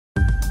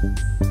Hi,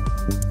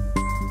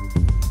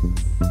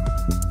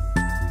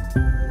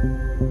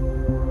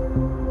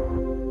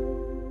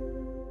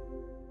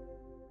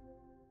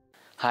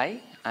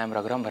 I am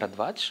Raghuram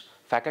Bharadwaj,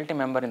 faculty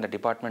member in the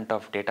Department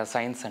of Data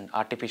Science and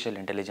Artificial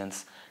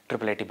Intelligence,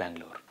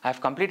 IIIT-Bangalore. I have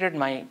completed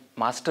my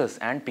Masters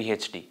and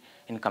PhD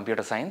in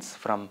Computer Science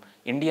from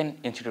Indian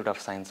Institute of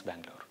Science,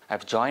 Bangalore. I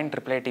have joined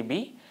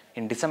IIIT-B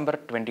in December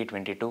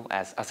 2022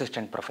 as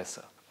Assistant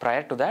Professor.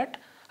 Prior to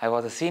that, I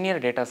was a Senior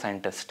Data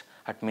Scientist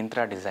at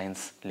Myntra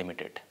Designs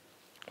Limited.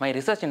 My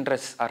research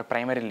interests are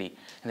primarily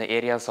in the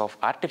areas of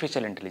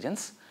artificial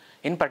intelligence,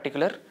 in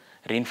particular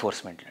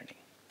reinforcement learning.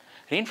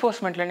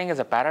 Reinforcement learning is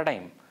a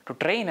paradigm to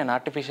train an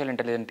artificial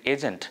intelligent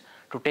agent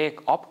to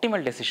take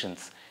optimal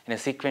decisions in a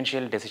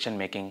sequential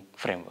decision-making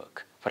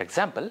framework. For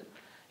example,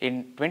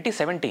 in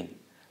 2017,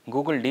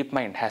 Google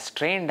DeepMind has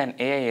trained an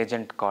AI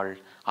agent called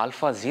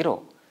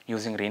AlphaZero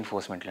using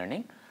reinforcement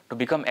learning to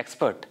become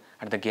expert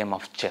at the game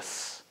of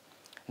chess.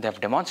 They have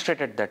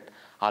demonstrated that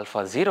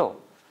AlphaZero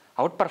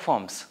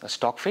outperforms the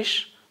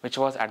Stockfish, which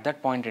was at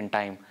that point in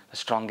time the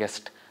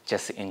strongest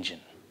chess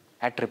engine.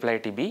 At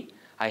IIIT-B,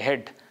 I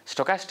head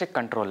Stochastic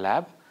Control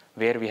Lab,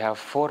 where we have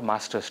 4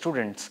 master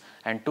students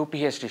and 2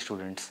 PhD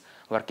students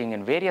working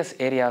in various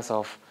areas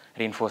of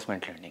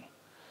reinforcement learning.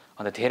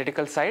 On the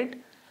theoretical side,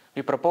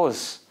 we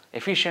propose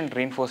efficient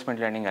reinforcement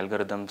learning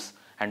algorithms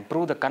and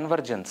prove the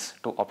convergence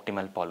to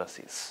optimal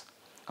policies.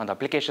 On the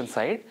application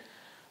side,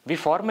 we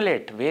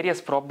formulate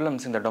various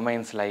problems in the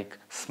domains like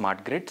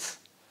smart grids,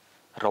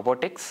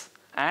 robotics,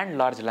 and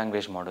large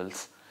language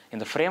models in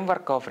the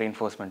framework of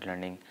reinforcement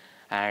learning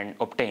and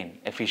obtain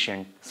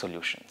efficient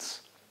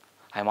solutions.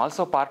 I am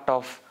also part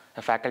of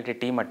a faculty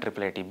team at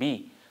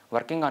IIIT-B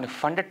working on a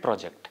funded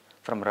project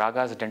from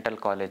Raga's Dental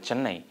College,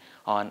 Chennai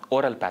on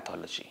oral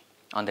pathology.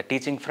 On the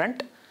teaching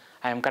front,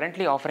 I am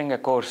currently offering a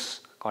course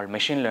called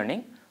Machine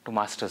Learning to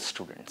master's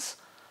students.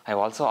 I have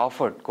also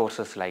offered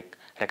courses like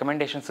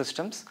recommendation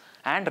systems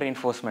and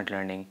reinforcement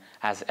learning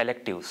as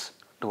electives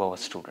to our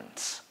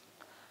students.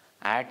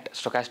 At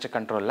Stochastic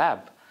Control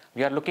Lab,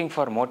 we are looking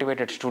for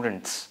motivated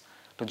students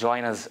to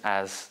join us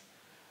as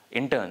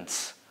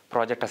interns,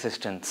 project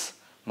assistants,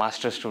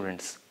 master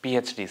students,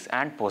 PhDs,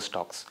 and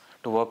postdocs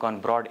to work on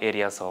broad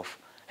areas of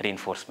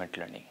reinforcement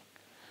learning.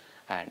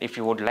 And if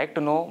you would like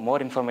to know more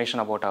information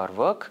about our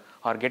work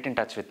or get in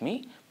touch with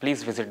me,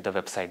 please visit the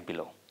website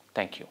below.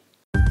 Thank you.